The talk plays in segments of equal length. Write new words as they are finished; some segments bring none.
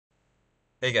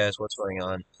Hey guys, what's going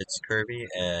on? It's Kirby,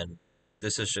 and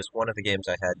this is just one of the games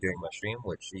I had during my stream,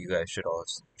 which you guys should all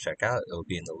check out. It'll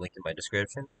be in the link in my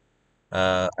description.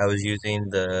 I was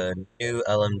using the new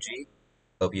LMG.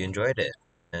 Hope you enjoyed it,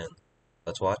 and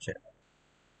let's watch it.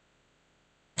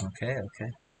 Okay,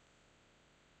 okay.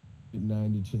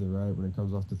 90 to the right when it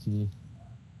comes off the tee.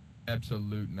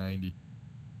 Absolute 90.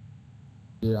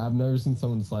 Dude, I've never seen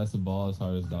someone slice the ball as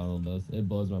hard as Donald does. It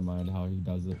blows my mind how he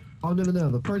does it. Oh, no.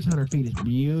 The first 100 feet is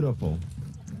beautiful.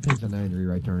 Takes a 9-degree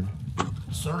right turn.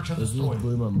 Search and It just destroy.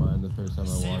 blew my mind the first time I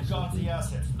watched Safeguard it. the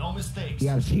assets. No mistakes. You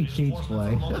gotta cheat sheets Reinforcements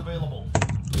play. are not available.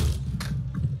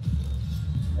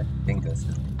 I think that's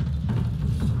it.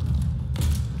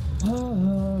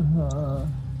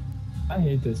 I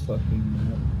hate this fucking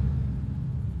map.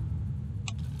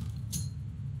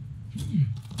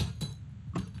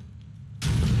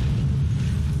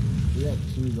 We got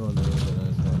two going there, but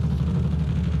I saw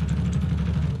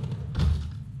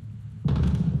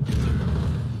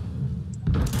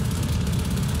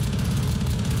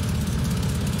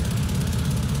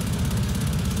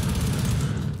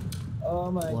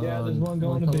Oh my god, there's one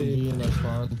going to be. in that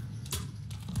spawn.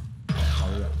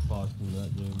 Oh, we got fucked in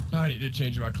that game. I need to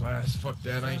change my class. Fuck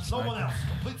that. I ain't No one sniping. else.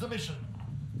 Complete the mission.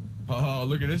 Oh,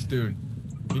 look at this dude.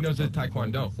 He knows his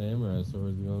taekwondo. Samurai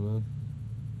swords going on.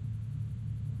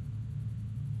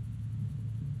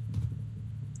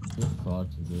 Get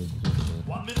fucked, dude.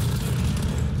 1 minute.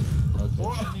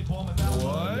 Okay. Enemy bomb about.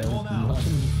 What? Go now.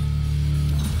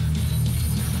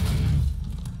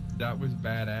 That was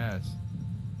badass.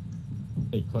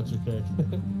 Hey, clutch your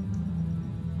character.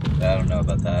 I don't know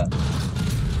about that.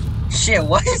 Shit,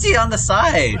 why is he on the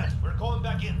side? Right, we're going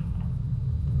back in.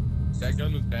 That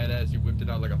gun was badass. He whipped it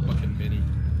out like a fucking mini.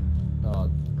 Oh,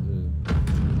 dude.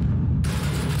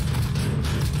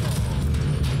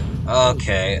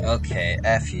 Okay.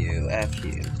 F you.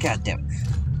 God damn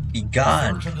it. Be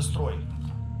gone. Search and destroy.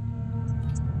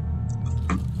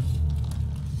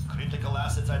 Critical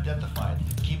assets identified.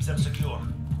 Keep them secure.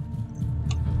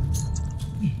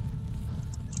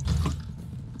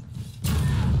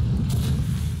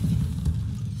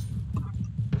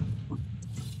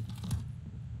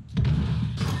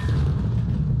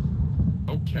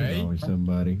 Okay. There's always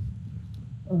somebody.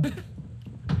 Oh,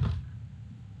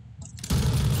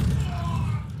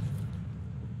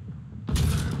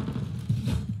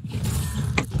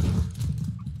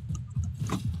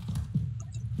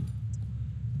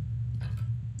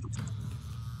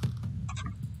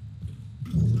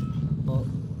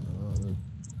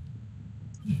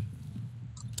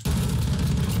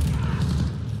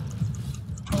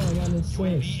 Oh, I got this UAV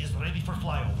switch. is ready for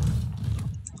flyover.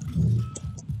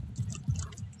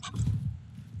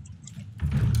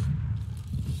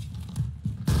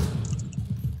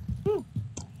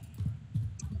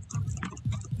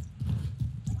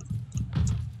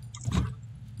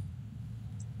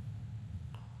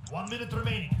 One minute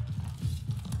remaining.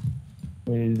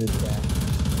 We need this back.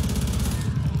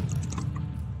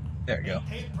 There we go.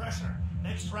 Maintain pressure.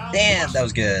 Next round. Damn, that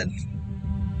was good.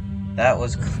 That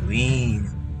was clean.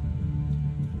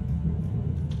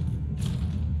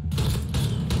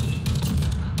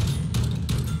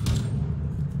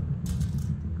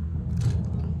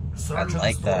 Search I and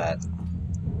like destroy. that.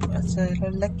 I said I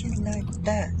like it like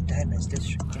that. That is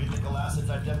this. Critical assets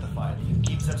identified.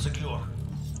 Keep them secure.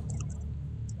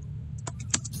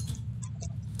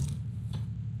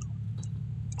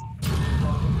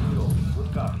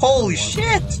 Good copy. Holy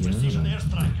shit! Precision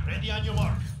airstrike. Ready on your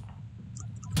mark.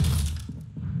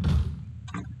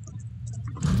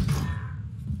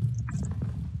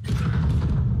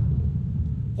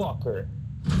 Fucker.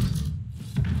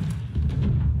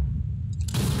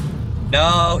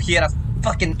 No, he had a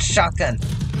fucking shotgun.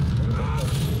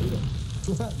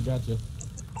 gotcha.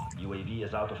 UAV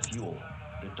is out of fuel.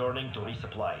 Returning to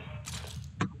resupply.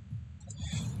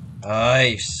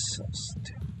 Nice.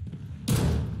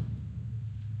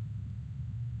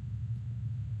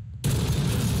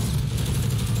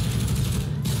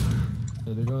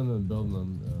 Yeah, they're going to the building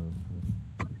on.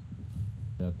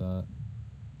 Got that.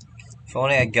 If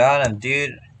only I got him,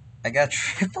 dude. I got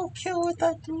triple kill with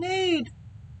that grenade.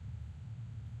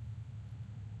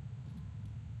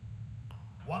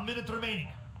 1 minute remaining.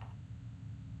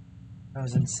 That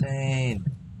was insane.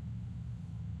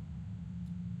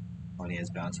 Oh, he has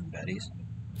bouncing betties.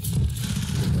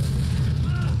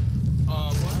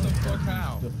 What the fuck?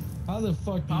 How? How the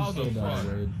fuck do you How the say that,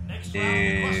 fuck? Raid? Next round.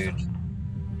 Dude. Cluster.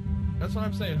 That's what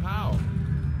I'm saying. How?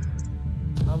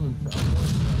 I'm impressed.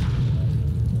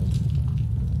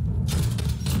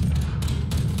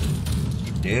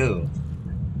 Dude.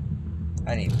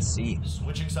 I didn't even see.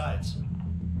 Switching sides.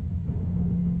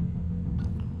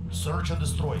 Search and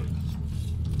destroy.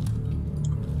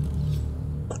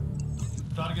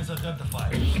 Targets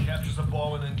identified. Capture the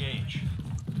bomb and engage.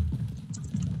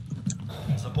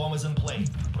 The bomb is in play.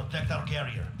 Protect our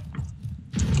carrier.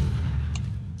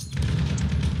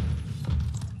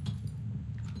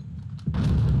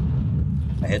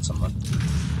 I hit someone.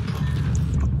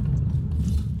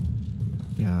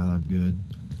 Yeah, I'm good.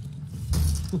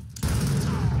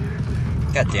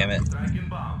 God damn it. Tracking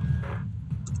bomb.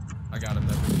 I got him.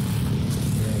 There.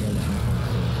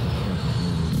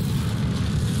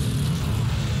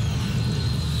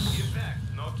 Get back.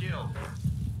 No kill.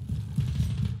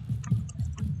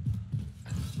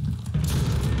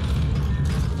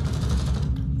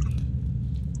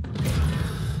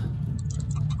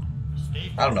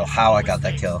 I don't know how I got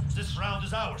that kill. This round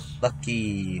is ours.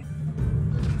 Lucky.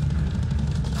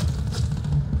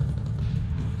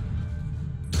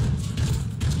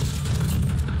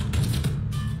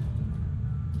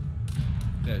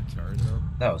 Dead turn though.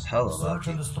 That was hella Search lucky.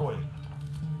 and destroy.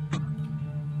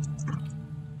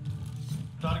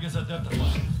 Targets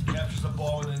identified. Capture the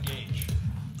bomb and engage.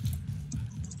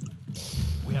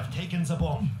 We have taken the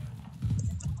bomb.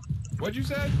 What'd you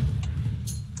say?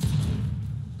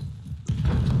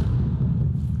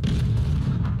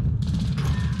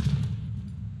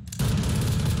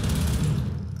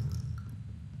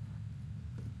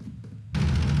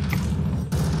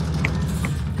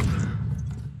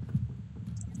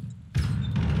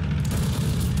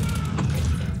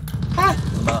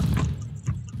 Nah.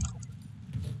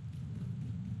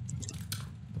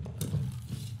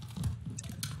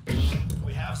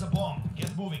 We have the bomb.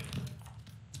 Get moving.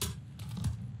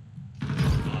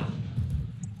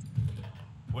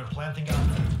 We're planting out.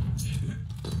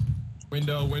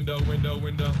 Window, window, window,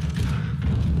 window.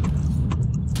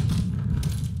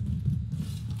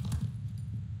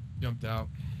 Jumped out.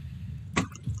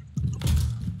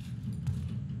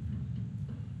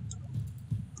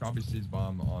 Probably sees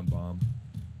bomb on bomb.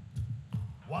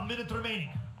 1 minute remaining.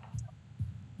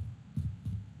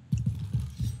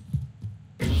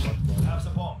 Have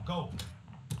the bomb. Go.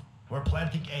 We're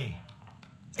planting A.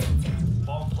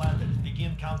 Bomb planted.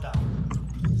 Begin countdown.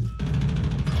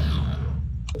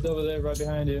 It's over there, right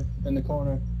behind you, in the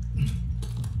corner.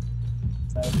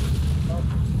 Oh,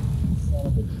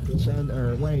 son of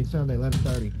a bitch. Wait, Sunday,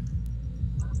 11:30.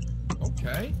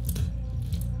 Okay.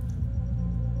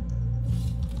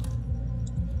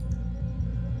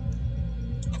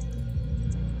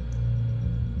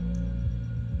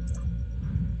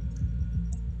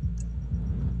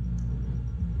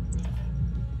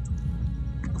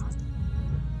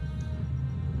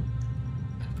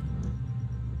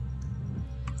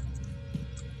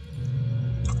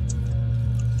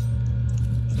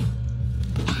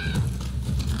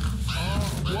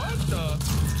 What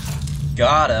the?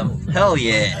 Got him. Hell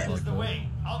yeah. That is the way.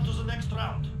 Out to the next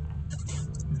round.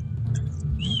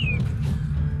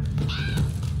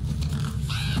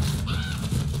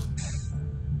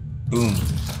 Boom.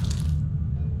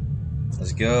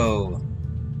 Let's go.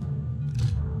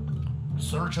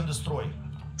 Search and destroy.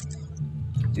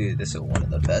 Dude, this is one of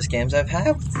the best games I've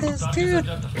had with this, Targets dude.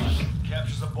 identified.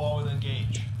 Capture the bomb and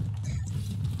engage.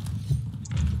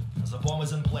 The bomb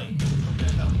is in play.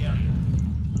 Protect our carrier.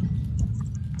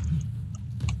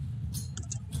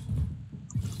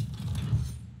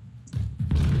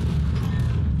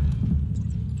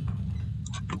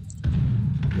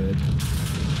 Good.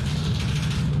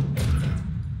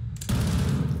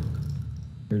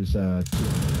 Here's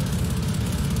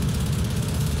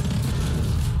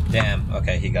Damn,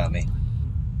 okay, he got me.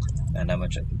 And not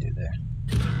much I can do there.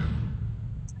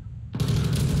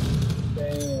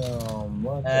 Damn,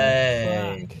 what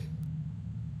Hey. the fuck?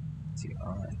 Is he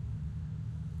on?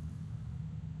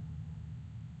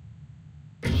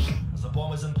 The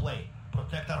bomb is in play.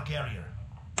 Protect our carrier.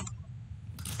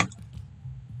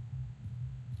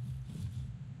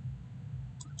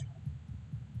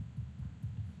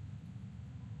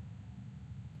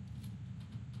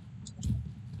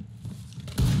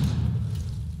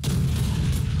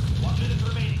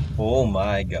 Oh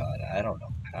my god, I don't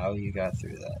know how you got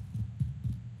through that.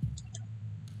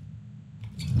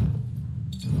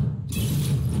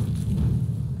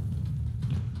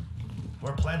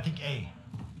 We're planting A.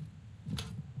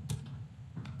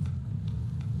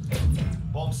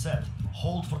 Bomb set.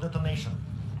 Hold for detonation.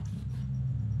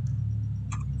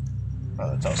 Oh,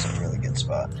 that's also a really good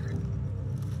spot.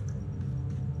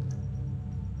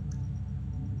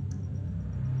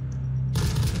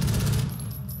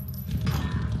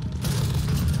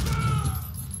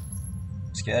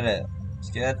 Let's get it. Let's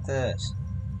get this.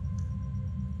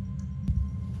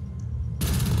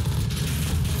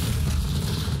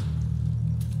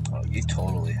 You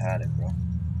totally had it, bro.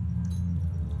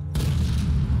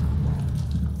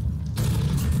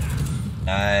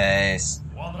 Nice.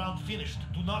 One round finished.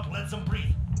 Do not let them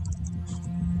breathe.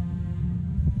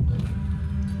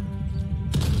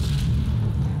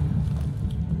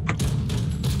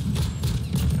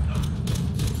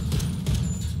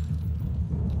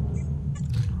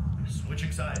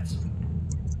 Switching sides.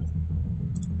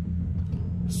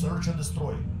 Search and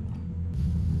destroy.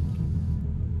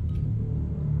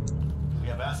 We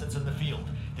have assets in the field.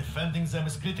 Defending them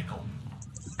is critical.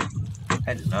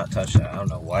 I did not touch that. I don't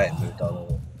know why it moved all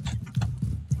over.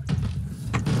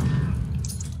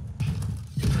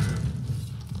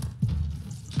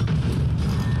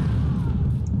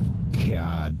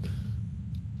 God.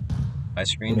 My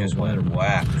screen just went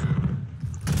whack.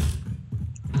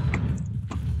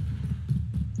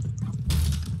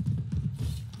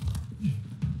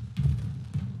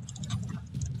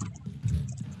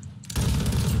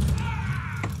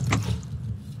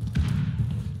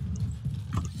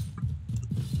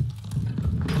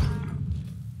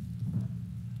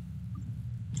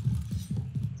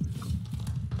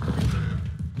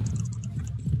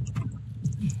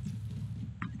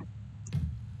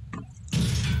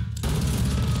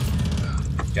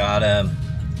 Got him.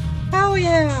 Hell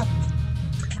yeah!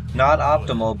 Not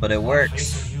optimal, but it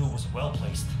works. Facing you was well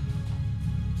placed.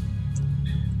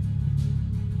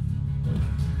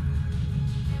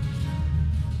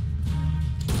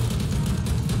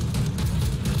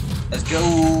 Let's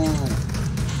go!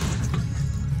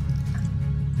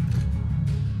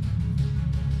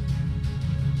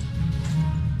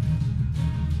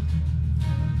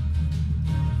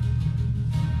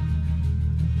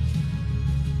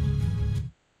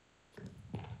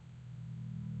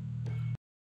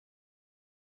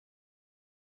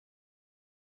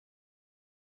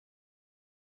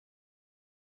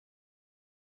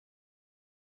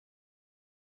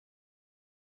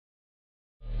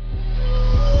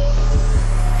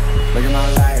 Look at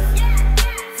my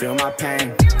life, feel my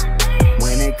pain.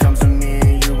 When it comes to me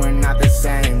and you, we're not the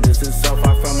same. This is so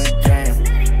far from a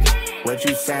game. What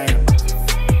you saying?